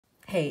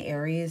Hey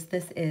Aries,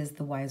 this is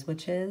the Wise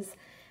Witches.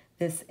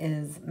 This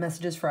is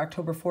messages for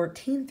October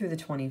 14th through the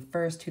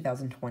 21st,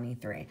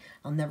 2023.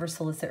 I'll never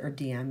solicit or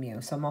DM you.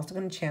 So I'm also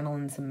going to channel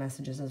in some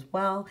messages as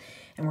well,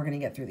 and we're going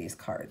to get through these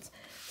cards.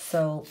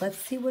 So let's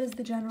see what is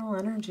the general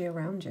energy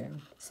around you.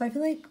 So I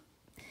feel like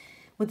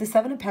with the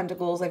Seven of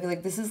Pentacles, I feel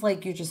like this is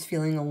like you're just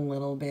feeling a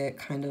little bit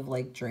kind of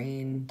like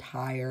drained,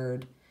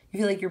 tired. You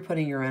feel like you're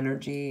putting your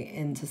energy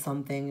into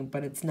something,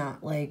 but it's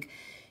not like,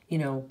 you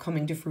know,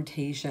 coming to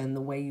fruition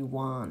the way you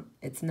want.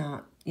 It's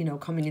not, you know,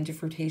 coming into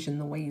fruition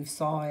the way you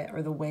saw it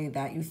or the way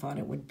that you thought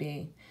it would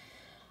be.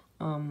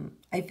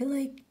 I feel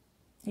like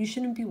you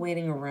shouldn't be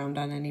waiting around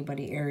on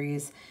anybody,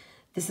 Aries.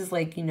 This is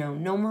like, you know,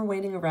 no more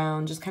waiting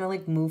around. Just kind of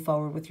like move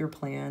forward with your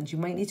plans. You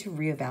might need to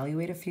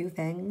reevaluate a few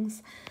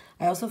things.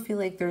 I also feel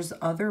like there's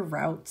other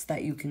routes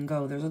that you can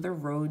go. There's other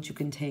roads you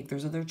can take.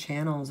 There's other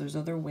channels. There's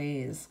other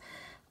ways.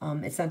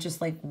 It's not just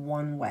like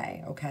one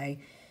way, okay?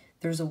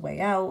 There's a way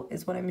out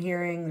is what I'm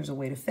hearing. There's a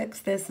way to fix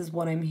this is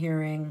what I'm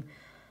hearing.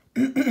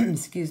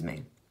 Excuse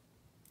me.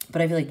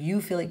 But I feel like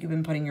you feel like you've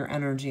been putting your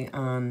energy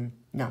on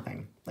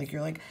nothing. Like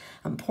you're like,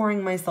 I'm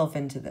pouring myself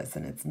into this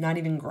and it's not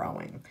even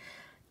growing.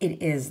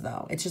 It is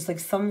though. It's just like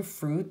some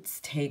fruits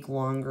take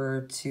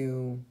longer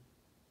to,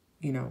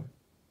 you know,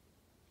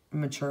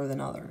 mature than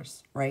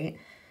others, right?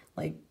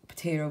 Like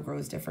potato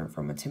grows different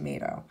from a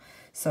tomato.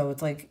 So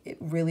it's like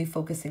really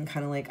focusing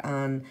kind of like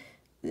on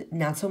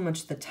not so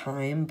much the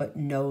time, but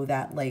know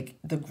that like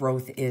the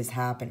growth is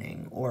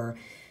happening or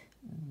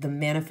the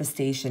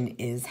manifestation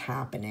is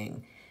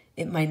happening.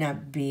 It might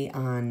not be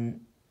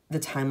on the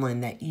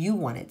timeline that you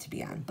want it to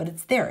be on, but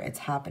it's there, it's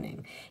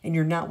happening, and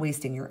you're not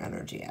wasting your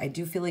energy. I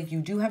do feel like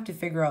you do have to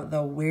figure out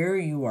though where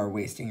you are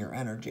wasting your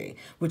energy,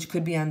 which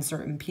could be on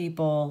certain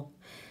people,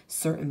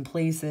 certain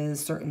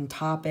places, certain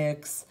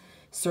topics,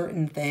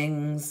 certain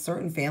things,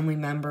 certain family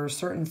members,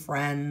 certain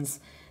friends,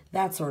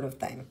 that sort of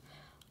thing.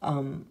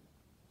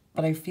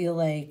 But I feel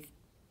like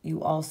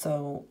you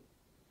also,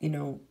 you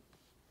know,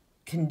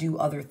 can do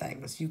other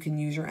things. You can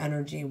use your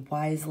energy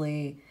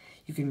wisely.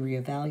 You can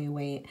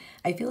reevaluate.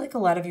 I feel like a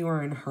lot of you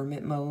are in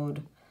hermit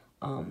mode.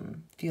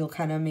 Feel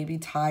kind of maybe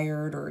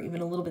tired or even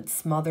a little bit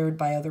smothered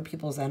by other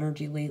people's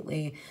energy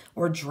lately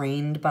or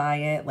drained by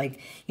it. Like,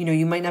 you know,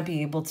 you might not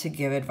be able to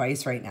give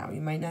advice right now.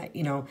 You might not,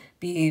 you know,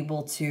 be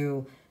able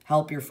to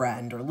help your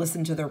friend or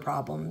listen to their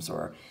problems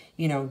or,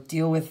 you know,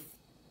 deal with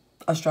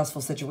a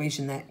stressful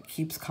situation that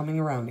keeps coming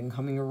around and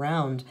coming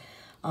around.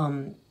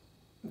 I'm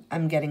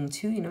getting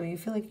to, you know, you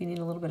feel like you need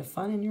a little bit of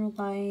fun in your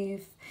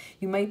life.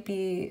 You might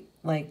be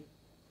like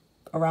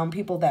around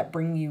people that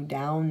bring you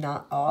down,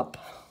 not up.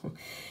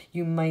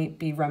 You might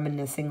be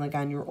reminiscing like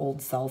on your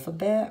old self a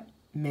bit,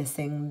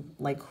 missing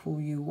like who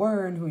you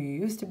were and who you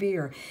used to be,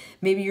 or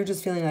maybe you're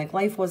just feeling like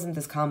life wasn't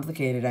this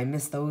complicated. I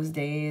miss those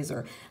days,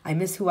 or I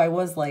miss who I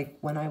was like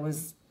when I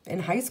was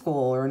in high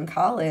school or in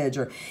college,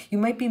 or you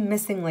might be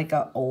missing like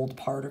an old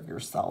part of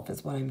yourself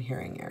is what I'm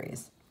hearing,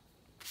 Aries.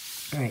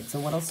 All right, so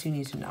what else do you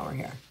need to know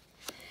here?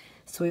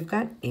 So we've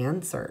got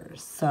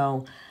answers.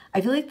 So I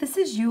feel like this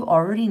is you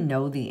already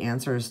know the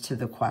answers to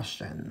the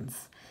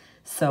questions.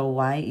 So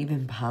why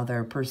even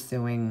bother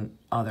pursuing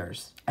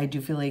others? I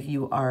do feel like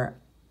you are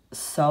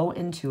so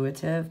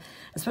intuitive,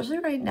 especially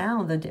right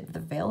now. The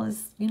veil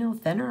is, you know,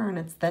 thinner and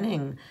it's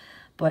thinning,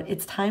 but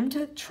it's time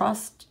to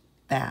trust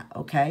that,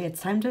 okay? It's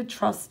time to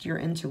trust your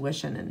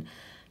intuition and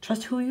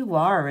trust who you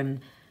are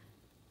and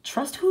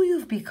trust who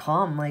you've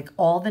become, like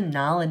all the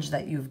knowledge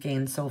that you've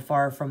gained so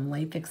far from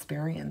life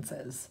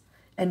experiences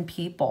and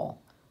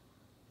people.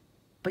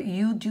 But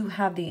you do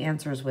have the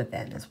answers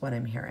within, is what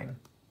I'm hearing.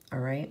 All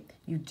right?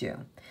 You do.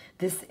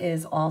 This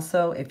is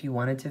also if you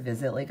wanted to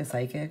visit like a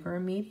psychic or a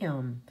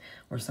medium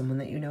or someone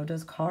that you know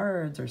does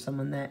cards or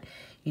someone that,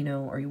 you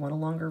know, or you want a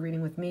longer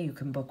reading with me, you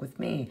can book with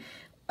me.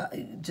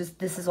 Just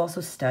this is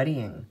also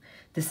studying.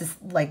 This is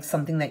like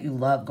something that you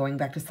love, going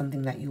back to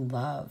something that you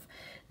love.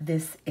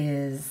 This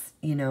is,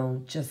 you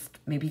know, just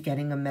maybe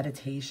getting a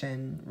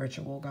meditation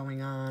ritual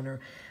going on or,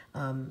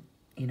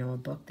 you know, a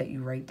book that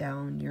you write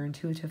down your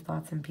intuitive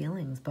thoughts and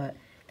feelings. But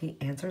the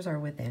answers are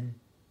within.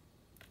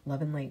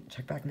 Love and light.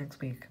 Check back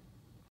next week.